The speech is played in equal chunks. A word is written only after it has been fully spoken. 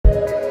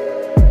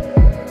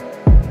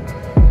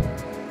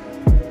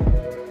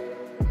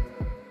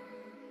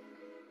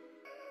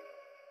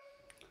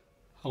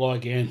Hello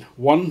again.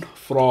 One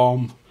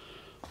from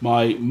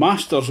my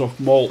Masters of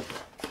Malt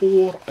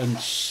Pour and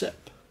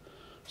Sip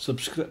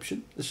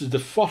subscription. This is the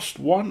first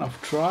one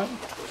I've tried.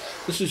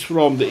 This is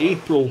from the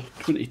April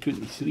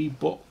 2023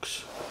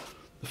 box,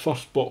 the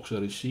first box I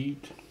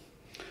received.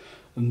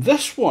 And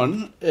this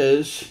one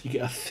is, you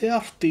get a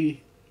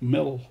 30ml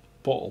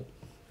bottle,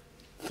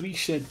 3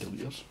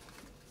 centilitres.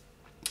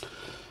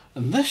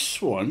 And this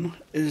one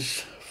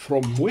is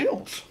from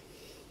Wales,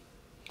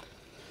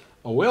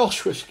 a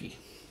Welsh whisky.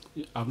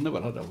 I've never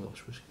had a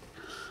Welsh whisky,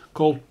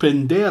 called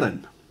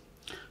Penderyn.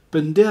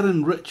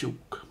 Penderyn Rich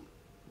Oak,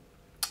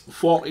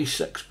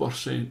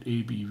 46%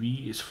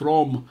 ABV. It's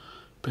from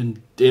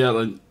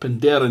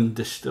Penderyn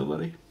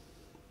Distillery.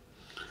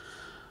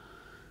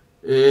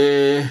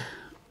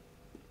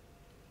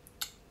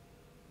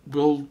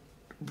 We'll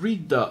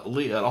read that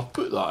later. I'll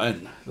put that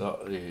in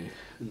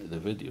into the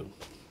video.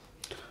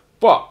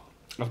 But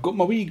I've got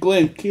my wee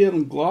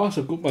Glencairn glass.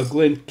 I've got my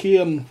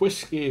Glencairn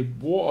whisky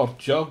water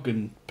jug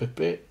and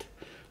pipette.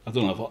 I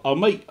don't know if I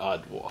might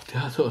add water to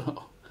it, I don't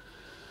know.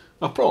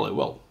 I probably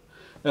will.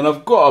 And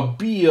I've got a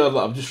beer that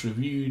I've just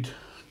reviewed.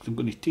 I'm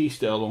going to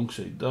taste it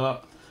alongside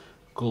that,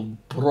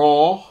 called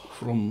Bra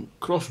from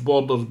Cross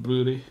Borders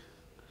Brewery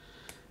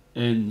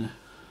in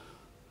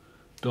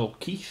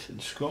Dalkeith in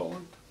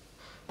Scotland.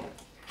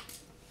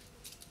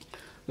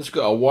 It's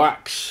got a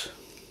wax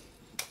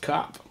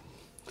cap.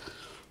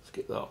 Let's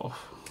get that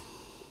off.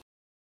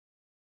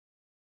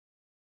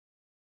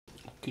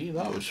 Okay,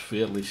 that was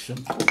fairly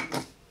simple.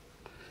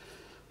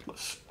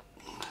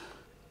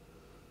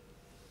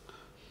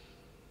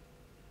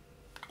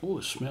 Oh,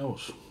 it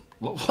smells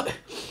lovely,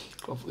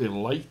 lovely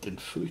light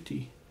and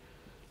fruity.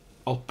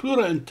 I'll pour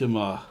it into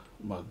my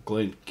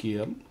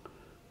Glencairn.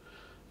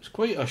 It's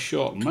quite a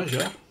short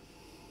measure.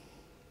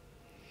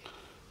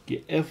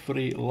 Get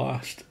every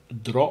last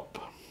drop.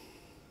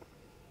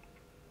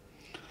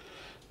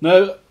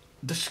 Now,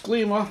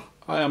 disclaimer,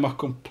 I am a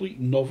complete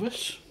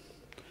novice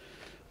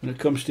when it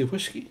comes to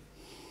whisky.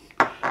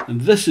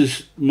 And this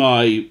is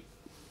my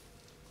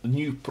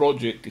new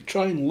project to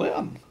try and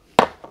learn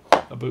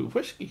about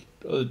whisky,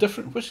 the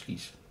different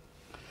whiskies.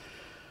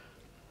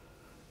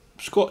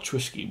 Scotch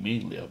whisky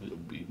mainly,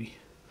 maybe.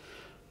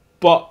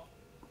 But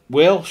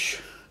Welsh,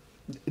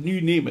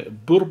 you name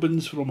it,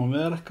 bourbons from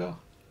America,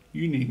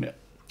 you name it,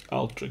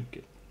 I'll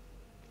drink it.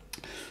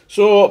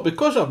 So,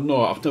 because I've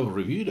never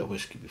reviewed a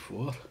whisky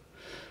before,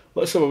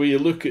 let's have a wee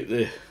look at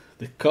the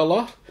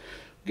colour,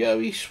 get a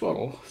wee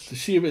swirl to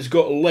see if it's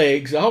got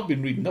legs. I have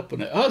been reading up on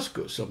it. It has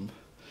got some.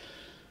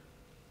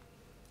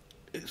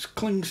 It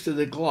clings to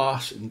the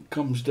glass and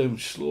comes down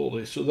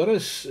slowly. So there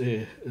is,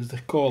 as they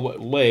call it,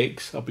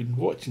 legs. I've been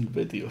watching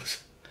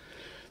videos.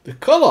 The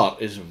colour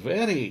is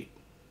very,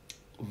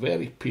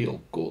 very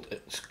pale gold.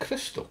 It's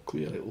crystal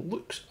clear. It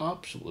looks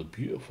absolutely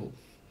beautiful.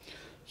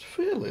 It's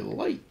fairly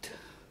light.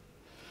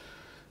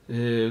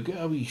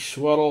 Get a wee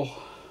swirl.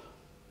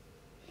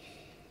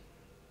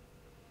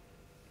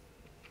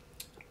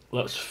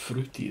 That's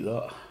fruity,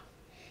 that.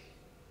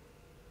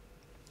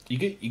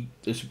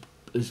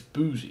 It's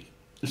boozy.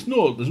 There's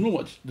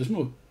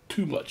no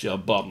too much of a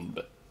burn,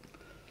 but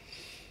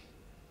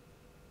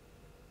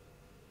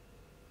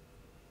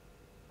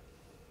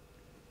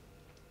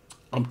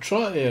I'm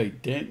trying to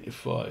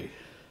identify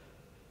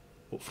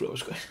what fruit I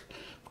was going.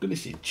 I'm going to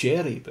say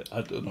cherry, but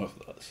I don't know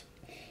if that's.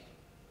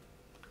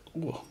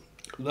 Oh,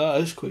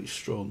 that is quite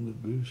strong, the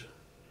booze.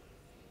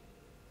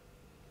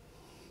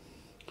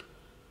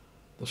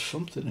 There's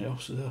something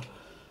else there.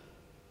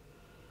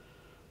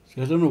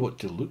 See, I don't know what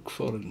to look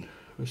for in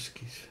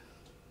whiskies.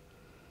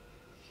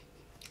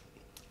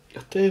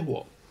 I'll tell you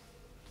what,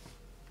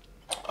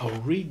 I'll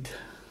read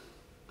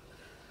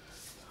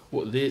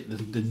what the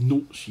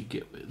notes you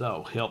get with it.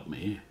 That'll help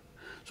me.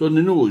 So on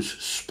the nose,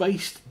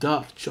 spiced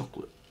dark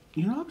chocolate.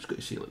 You know, I was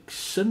going to say like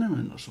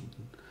cinnamon or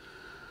something.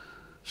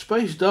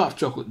 Spiced dark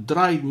chocolate,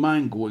 dried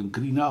mango and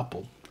green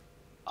apple.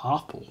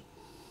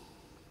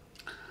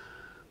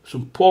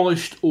 Some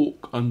polished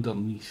oak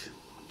underneath.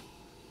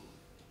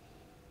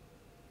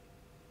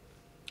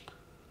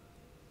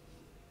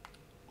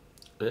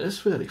 It is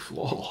very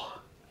floral.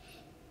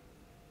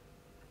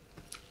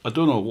 I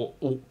don't know what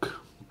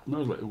oak.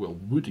 Smells like, well,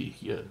 woody.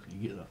 Yeah,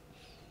 you get that.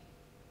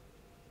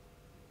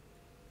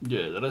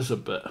 Yeah, there is a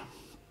bit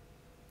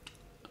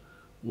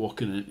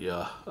walking into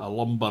a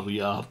lumber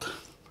yard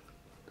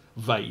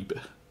vibe.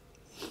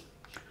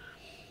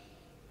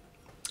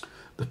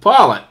 The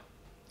palate.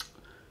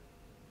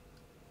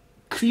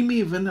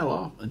 Creamy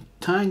vanilla and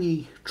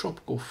tangy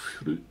tropical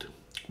fruit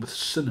with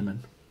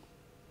cinnamon.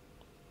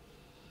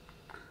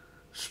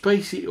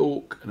 Spicy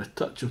oak and a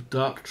touch of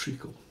dark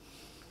treacle.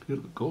 Here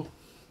we go.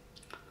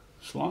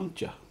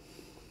 Sláinte.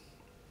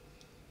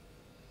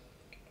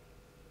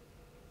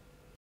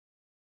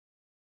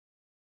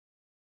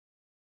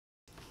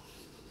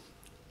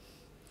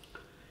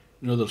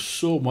 You know, there's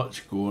so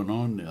much going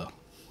on there.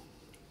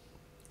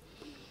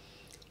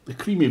 The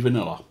creamy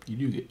vanilla, you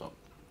do get that.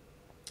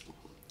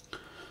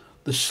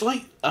 The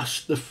slight,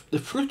 the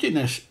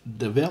fruitiness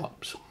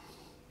develops.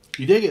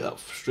 You do get that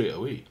straight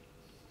away.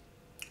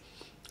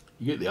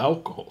 You get the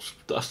alcohols,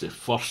 that's the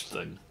first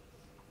thing.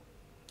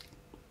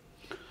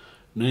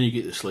 And then you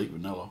get the slight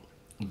vanilla.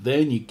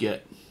 Then you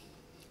get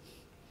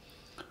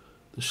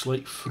the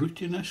slight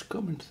fruitiness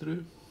coming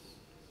through.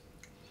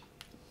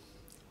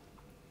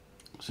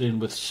 Saying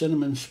with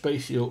cinnamon,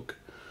 spicy oak,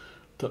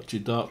 touch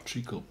of dark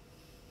treacle.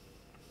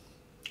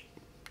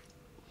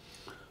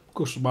 Of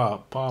course my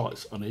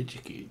palate's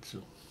uneducated,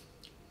 so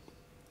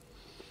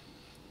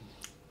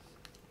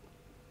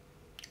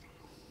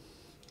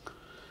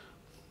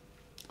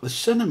the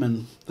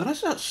cinnamon, there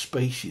is that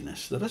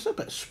spiciness, there is a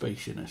bit of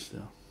spiciness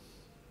there.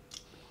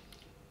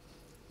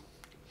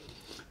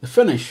 The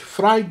finish,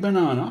 fried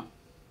banana.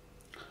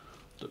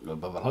 Don't know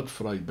if I've ever had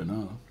fried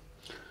banana.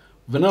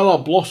 Vanilla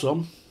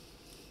blossom.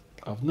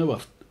 I've never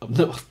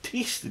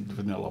tasted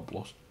vanilla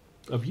blossom.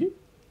 Have you?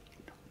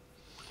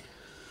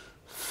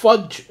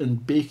 Fudge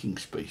and baking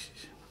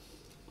spices.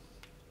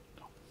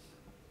 No.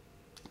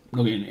 I'm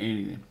not getting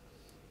anything.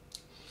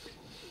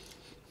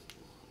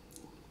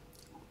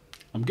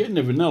 I'm getting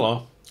the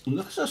vanilla, and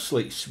there's a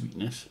slight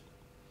sweetness.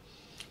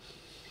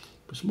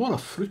 But it's more a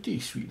fruity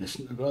sweetness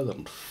rather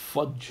than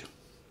fudge.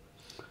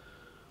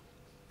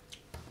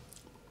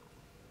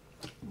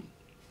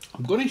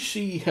 I'm going to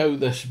see how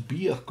this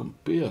beer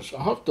compares.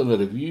 I have done a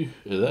review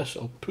of this.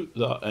 I'll put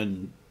that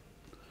in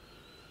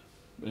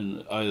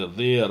either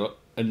there or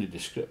in the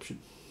description.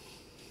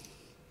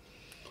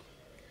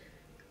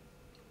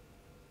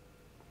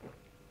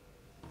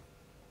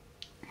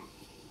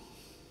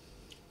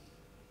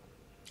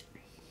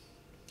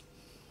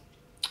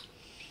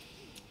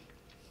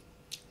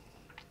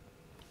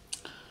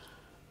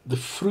 The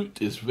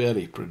fruit is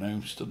very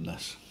pronounced in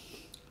this.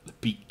 The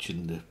peach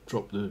and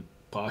the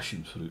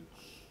passion fruit.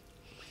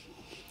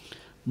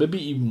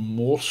 Maybe even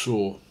more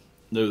so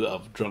now that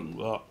I've drunk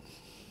that.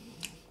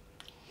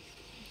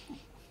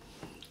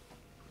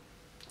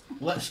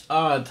 Let's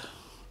add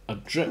a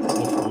drip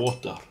of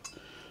water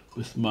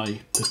with my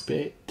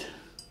pipette.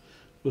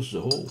 Where's the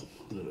hole?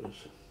 There it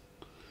is.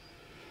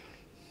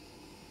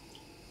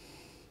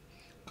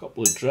 A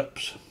couple of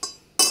drips.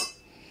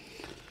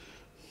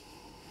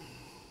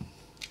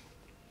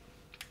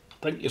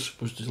 I think you're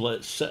supposed to let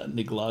it sit in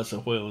the glass a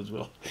while as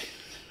well.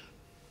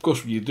 Of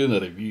course, when you're doing a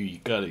review, you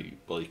can't,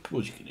 well, I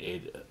suppose you can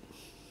edit it.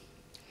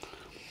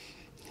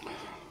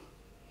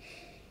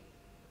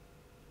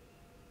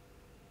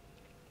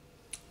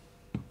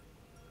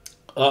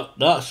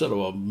 That sort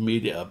of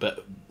made it a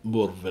bit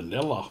more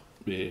vanilla.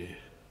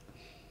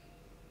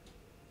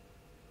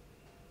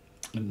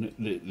 And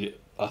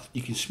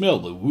you can smell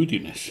the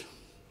woodiness.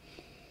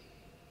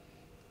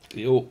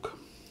 The oak.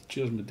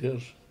 Cheers, my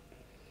dears.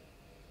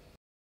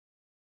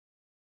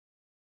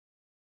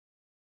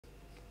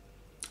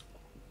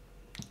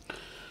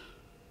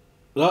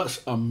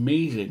 That's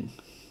amazing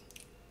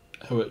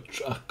how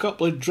a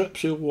couple of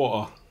drips of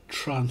water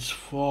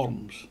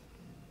transforms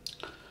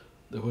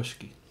the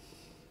whisky.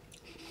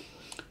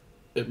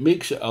 It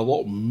makes it a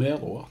lot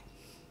mellower.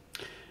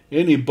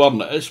 Any burn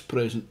that is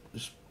present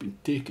has been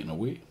taken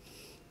away.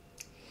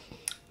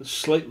 It's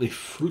slightly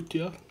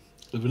fruitier.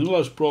 The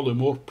vanilla is probably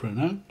more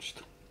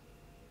pronounced.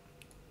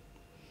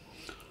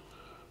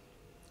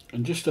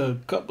 And just a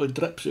couple of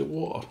drips of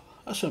water.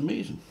 That's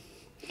amazing.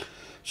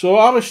 So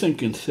I was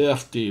thinking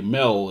 30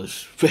 ml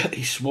is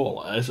very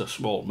small. It is a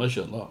small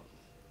measure, that.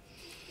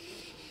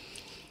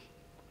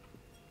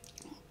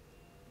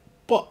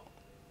 But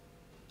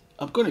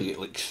I'm going to get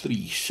like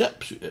 3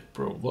 sips of it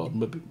probably, or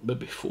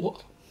maybe 4.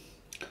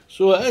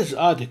 So it is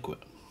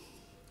adequate.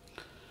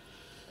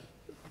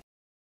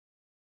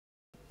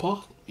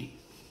 Pardon me.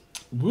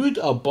 Would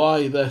I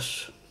buy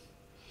this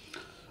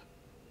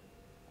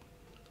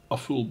a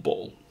full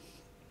bottle?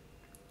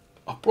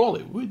 I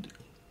probably would.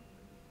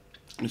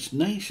 It's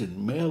nice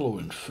and mellow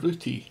and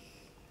fruity.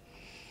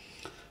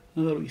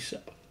 Another wee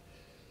sip.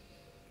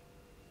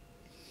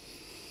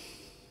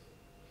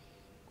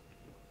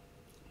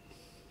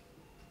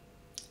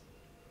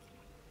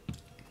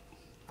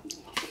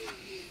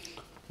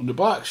 On the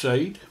back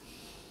side,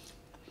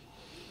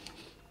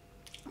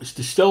 it's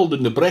distilled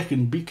in the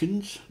Brecon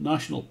Beacons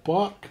National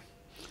Park.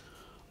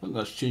 I think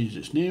that's changed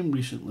its name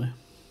recently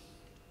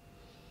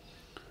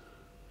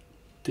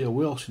to a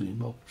Welsh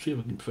name. I'll see if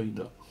I can find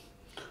that.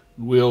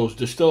 Wales,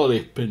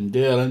 Distillery,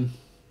 Penderyn.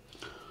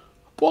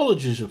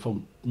 Apologies if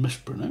I'm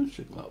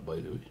mispronouncing that, by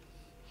the way.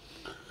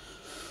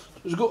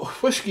 It's got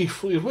whiskey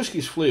flavour.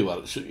 Whiskey's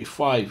flavour, it's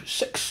 5,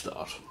 6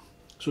 stars.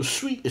 So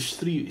sweet is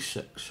 3 out of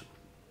 6.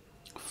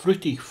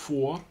 Fruity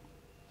 4.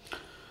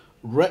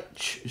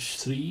 Rich is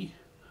 3.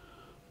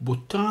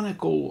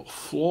 Botanical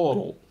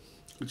floral,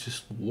 which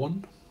is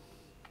 1.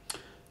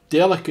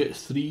 Delicate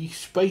 3.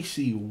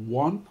 Spicy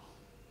 1.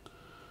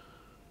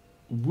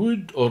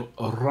 Wood or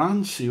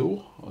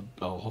rancio,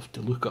 I'll have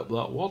to look up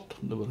that word,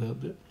 never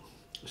heard it.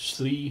 It's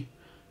 3.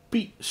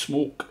 Peat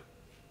smoke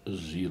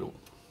is 0.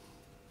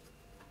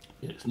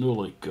 Yeah, it's no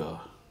like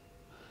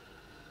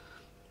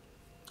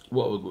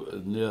what have we got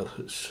in there?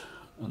 It's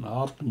an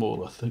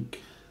Ardmore, I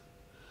think.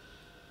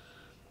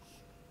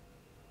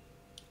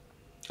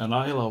 An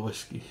Isla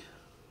whiskey.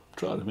 I'm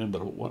trying to remember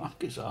what one. I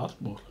think it's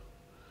Ardmore.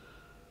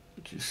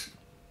 which is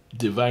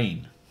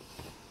divine.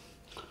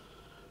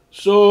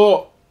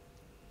 So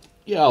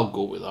yeah, I'll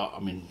go with that. I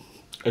mean,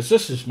 as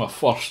this is my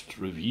first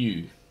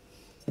review,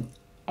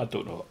 I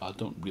don't know. I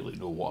don't really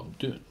know what I'm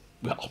doing.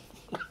 Well,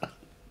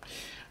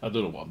 I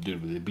don't know what I'm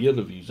doing with the beer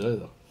reviews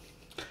either.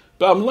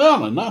 But I'm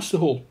learning. That's the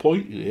whole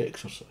point of the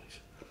exercise.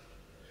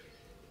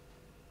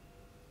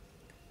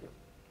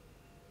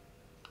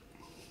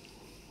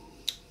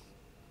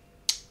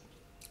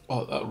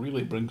 Oh, that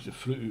really brings the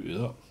fruit out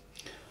of that.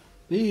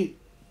 They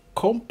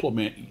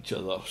complement each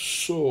other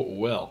so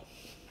well.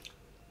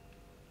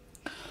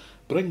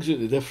 Brings out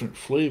the different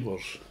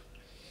flavours.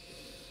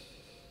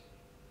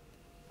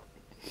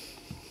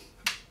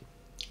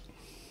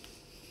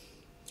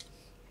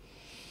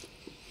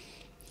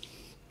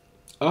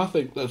 I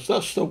think that's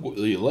still got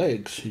the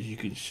legs, as you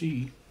can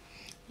see.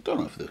 I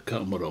don't know if the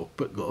camera will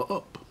pick that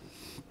up.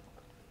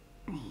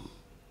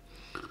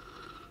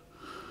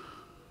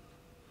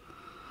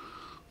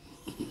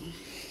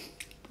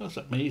 That's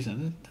amazing,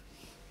 isn't it?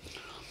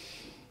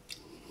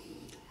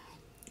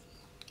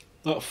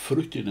 That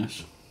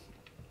fruitiness.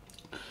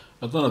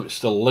 I don't know if it's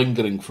still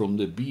lingering from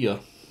the beer,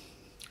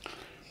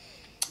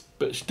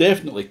 but it's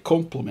definitely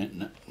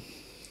complementing it.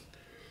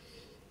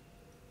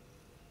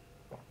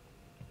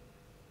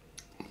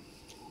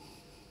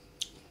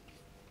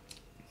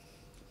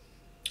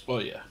 Oh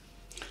yeah.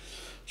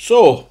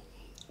 So,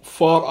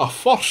 for a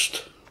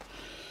first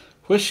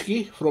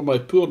whisky from my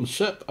pour and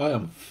sip, I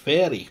am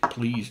very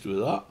pleased with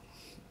that.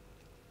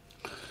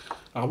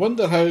 I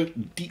wonder how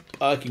deep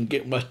I can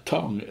get my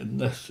tongue in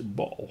this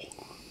bottle.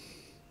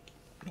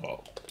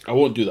 Oh, I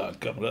won't do that on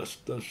camera,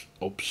 that's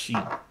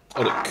obscene.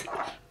 Or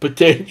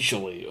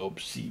potentially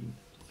obscene.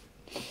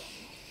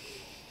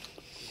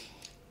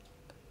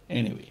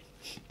 Anyway.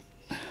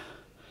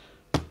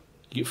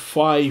 You get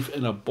 5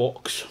 in a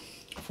box.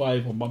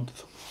 5 a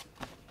month.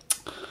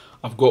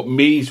 I've got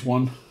May's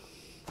one.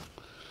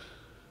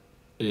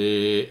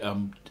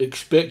 I'm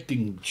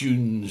expecting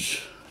June's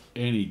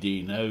any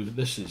day now.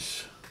 This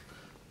is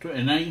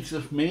 29th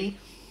of May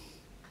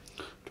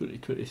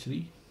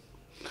 2023.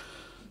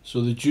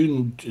 So the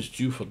June is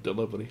due for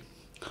delivery.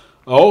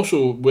 I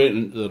also went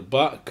into their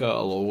back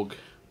catalogue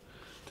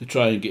to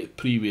try and get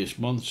previous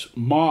months.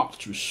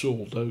 March was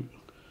sold out,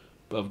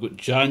 but I've got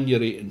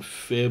January and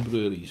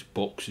February's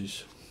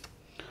boxes.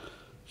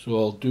 So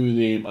I'll do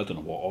them, I don't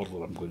know what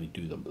order I'm going to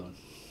do them in.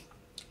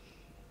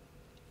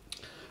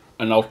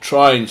 And I'll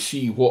try and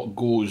see what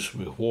goes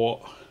with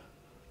what.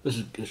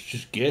 It's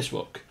just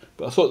guesswork.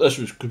 But I thought this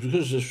was,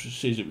 because this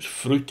says it was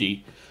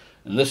fruity,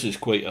 and this is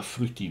quite a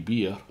fruity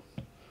beer,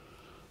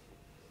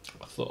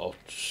 I thought I'll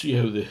see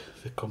how they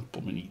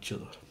complement each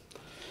other.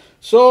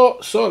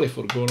 So, sorry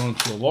for going on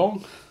so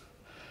long.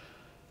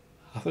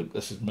 I think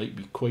this might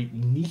be quite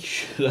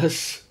niche,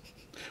 this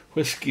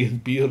whisky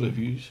and beer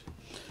reviews.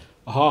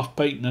 A half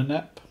pint and a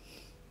nip.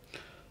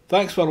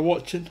 Thanks for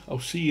watching. I'll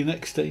see you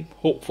next time,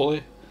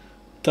 hopefully.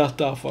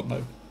 Ta-ta for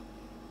now.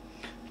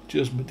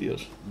 Cheers, my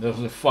dears. There's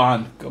the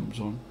fan comes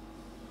on.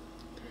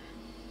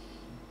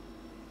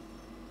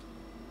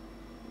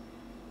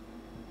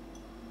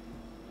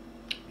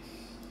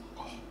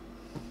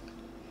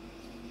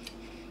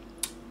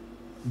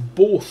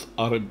 Both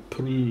are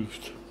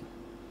improved,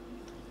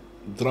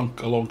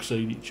 drunk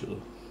alongside each other.